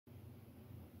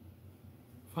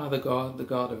Father God, the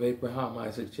God of Abraham,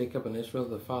 Isaac, Jacob, and Israel,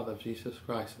 the Father of Jesus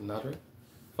Christ of Nazareth.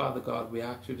 Father God, we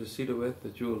ask you to see to it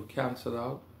that you will cancel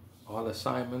out all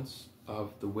assignments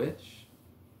of the witch,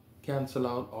 cancel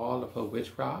out all of her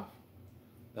witchcraft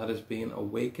that has been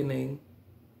awakening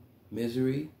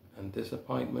misery and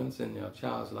disappointments in your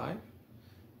child's life,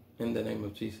 in the name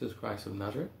of Jesus Christ of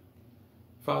Nazareth.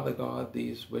 Father God,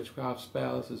 these witchcraft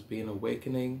spells has been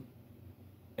awakening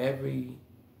every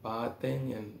bad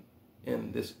thing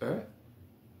in this earth,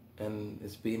 and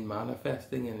it's been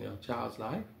manifesting in your child's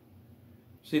life.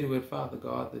 See to it, Father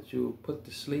God, that you put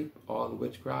to sleep all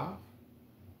witchcraft,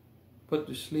 put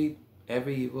to sleep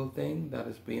every evil thing that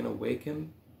is being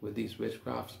awakened with these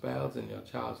witchcraft spells in your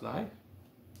child's life,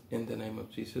 in the name of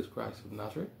Jesus Christ of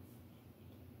Nazareth.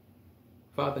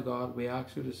 Father God, we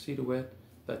ask you to see to it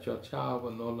that your child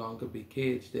will no longer be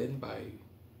caged in by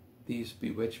these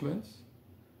bewitchments.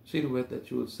 See to it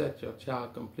that you will set your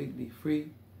child completely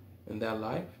free in their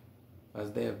life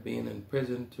as they have been in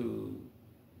prison to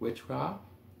witchcraft,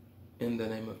 in the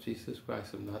name of Jesus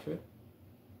Christ of Nazareth.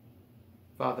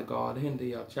 Father God, hinder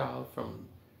your child from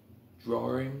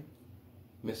drawing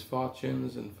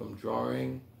misfortunes and from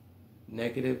drawing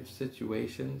negative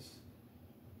situations.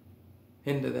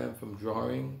 Hinder them from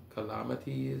drawing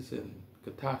calamities and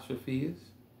catastrophes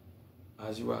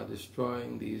as you are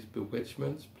destroying these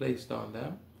bewitchments placed on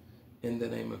them, in the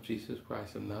name of Jesus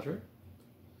Christ of Nazareth.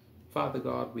 Father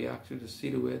God, we ask you to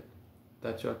see to it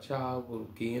that your child will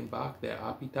gain back their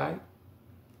appetite,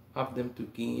 have them to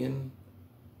gain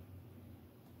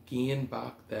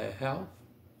back their health,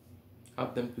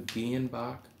 have them to gain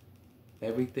back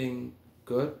everything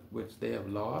good which they have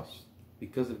lost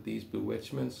because of these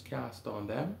bewitchments cast on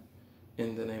them,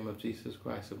 in the name of Jesus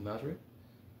Christ of Nazareth.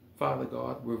 Father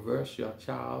God, reverse your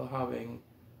child having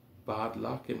bad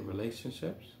luck in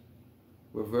relationships.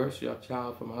 Reverse your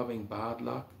child from having bad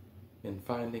luck in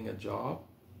finding a job,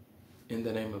 in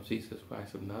the name of Jesus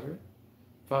Christ of Nazareth.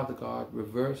 Father God,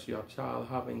 reverse your child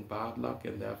having bad luck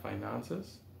in their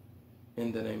finances,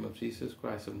 in the name of Jesus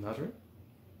Christ of Nazareth.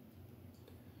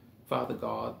 Father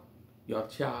God, your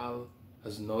child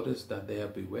has noticed that they are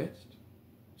bewitched.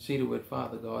 See to it,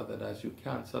 Father God, that as you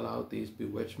cancel out these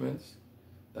bewitchments,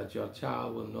 that your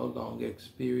child will no longer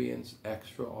experience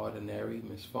extraordinary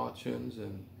misfortunes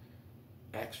and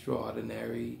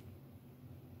extraordinary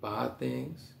bad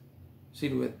things. See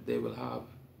to it they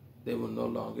will no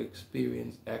longer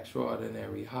experience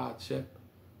extraordinary hardship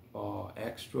or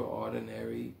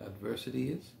extraordinary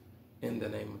adversities, in the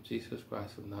name of Jesus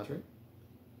Christ of Nazareth.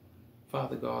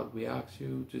 Father God, we ask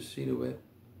you to see to it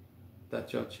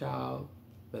that your child,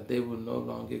 that they will no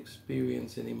longer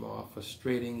experience any more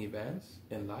frustrating events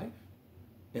in life,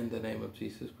 in the name of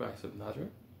Jesus Christ of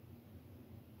Nazareth.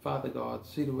 Father God,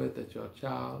 see to it that your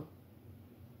child,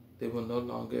 they will no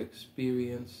longer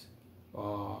experience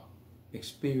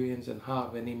and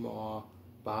have any more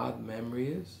bad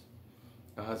memories.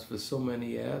 As for so many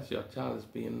years, your child is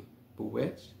being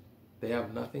bewitched. They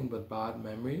have nothing but bad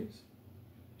memories.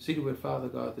 See to it, Father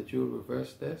God, that you will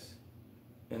reverse this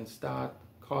and start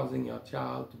causing your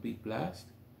child to be blessed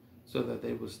so that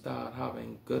they will start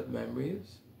having good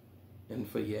memories and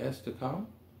for years to come,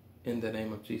 in the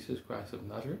name of Jesus Christ of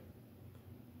Nazareth.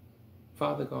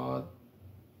 Father God,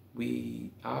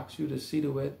 we ask you to see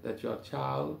to it that your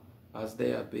child, as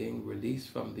they are being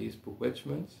released from these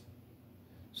bewitchments,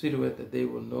 see to it that they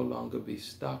will no longer be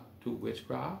stuck to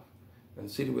witchcraft,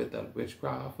 and see to it that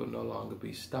witchcraft will no longer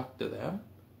be stuck to them,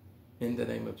 in the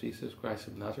name of Jesus Christ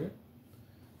of Nazareth.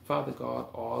 Father God,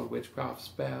 all witchcraft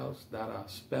spells that are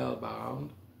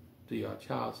spellbound to your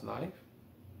child's life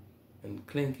and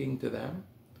clinging to them,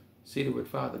 see to it,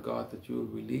 Father God, that you will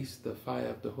release the fire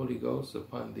of the Holy Ghost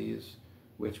upon these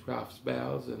witchcraft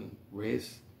spells and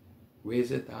raise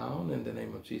it down, in the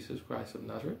name of Jesus Christ of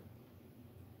Nazareth.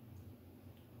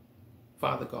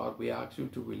 Father God, we ask you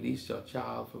to release your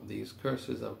child from these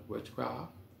curses of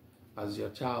witchcraft, as your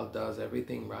child does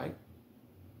everything right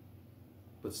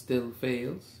but still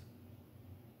fails,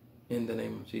 in the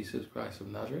name of Jesus Christ of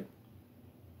Nazareth.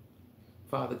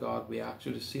 Father God, we ask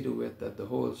you to see to it that the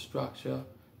whole structure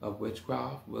of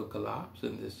witchcraft will collapse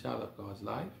in this child of God's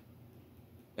life.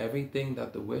 Everything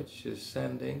that the witch is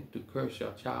sending to curse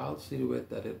your child, see to it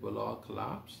that it will all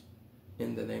collapse,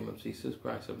 in the name of Jesus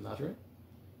Christ of Nazareth.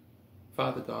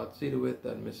 Father God, see to it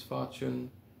that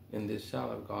misfortune in this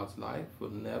child of God's life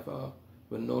will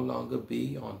no longer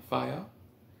be on fire.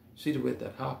 See to it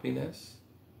that happiness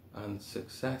and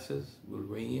successes will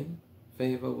reign,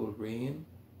 favor will reign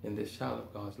in this child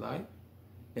of God's life,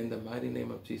 in the mighty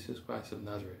name of Jesus Christ of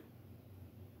Nazareth.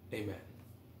 Amen.